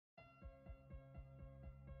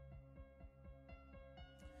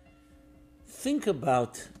Think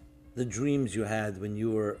about the dreams you had when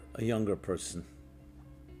you were a younger person.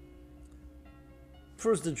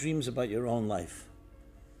 First, the dreams about your own life,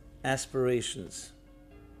 aspirations,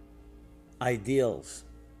 ideals,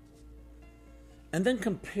 and then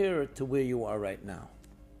compare it to where you are right now.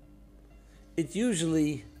 It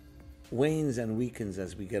usually wanes and weakens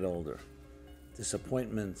as we get older.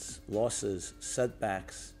 Disappointments, losses,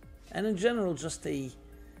 setbacks, and in general, just a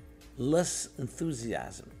less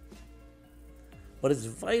enthusiasm. But it's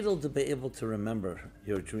vital to be able to remember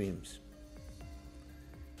your dreams.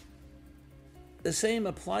 The same,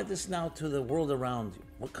 apply this now to the world around you.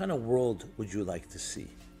 What kind of world would you like to see?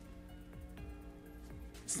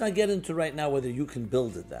 Let's not get into right now whether you can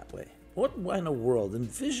build it that way. What kind of world?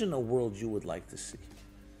 Envision a world you would like to see.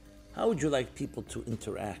 How would you like people to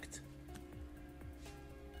interact?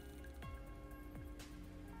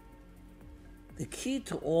 The key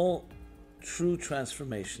to all true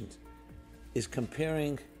transformations is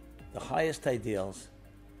comparing the highest ideals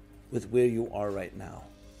with where you are right now.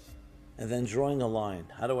 And then drawing a line.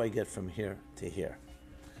 How do I get from here to here?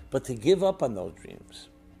 But to give up on those dreams,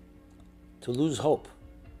 to lose hope,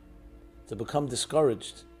 to become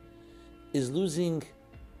discouraged, is losing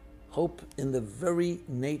hope in the very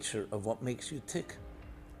nature of what makes you tick,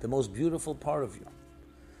 the most beautiful part of you.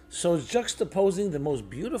 So it's juxtaposing the most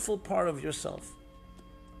beautiful part of yourself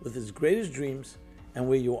with its greatest dreams and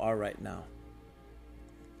where you are right now.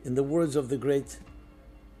 In the words of the great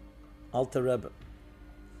Alter Rebbe,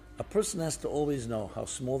 a person has to always know how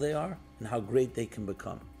small they are and how great they can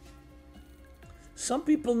become. Some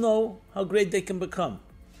people know how great they can become,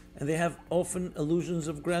 and they have often illusions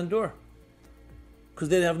of grandeur because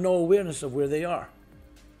they have no awareness of where they are.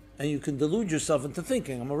 And you can delude yourself into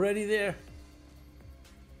thinking, I'm already there,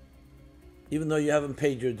 even though you haven't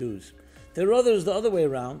paid your dues. There are others the other way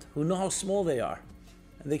around who know how small they are,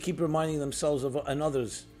 and they keep reminding themselves and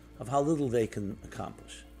others of how little they can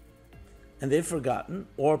accomplish. And they've forgotten,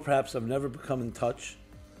 or perhaps have never become in touch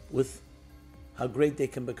with how great they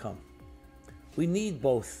can become. We need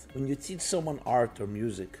both. When you teach someone art or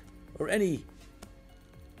music, or any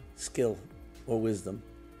skill or wisdom,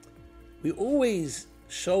 we always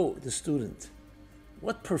show the student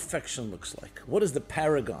what perfection looks like. What is the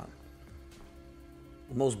paragon?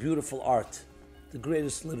 The most beautiful art, the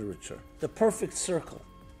greatest literature, the perfect circle.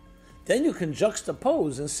 Then you can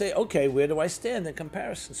juxtapose and say, okay, where do I stand in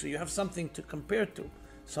comparison? So you have something to compare to,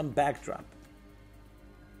 some backdrop.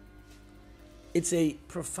 It's a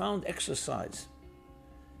profound exercise,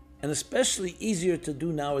 and especially easier to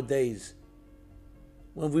do nowadays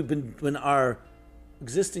when our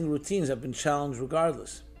existing routines have been challenged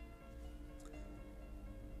regardless.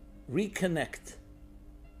 Reconnect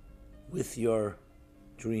with your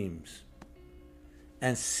dreams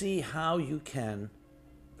and see how you can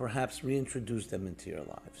perhaps reintroduce them into your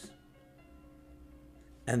lives.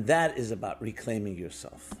 And that is about reclaiming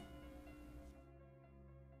yourself.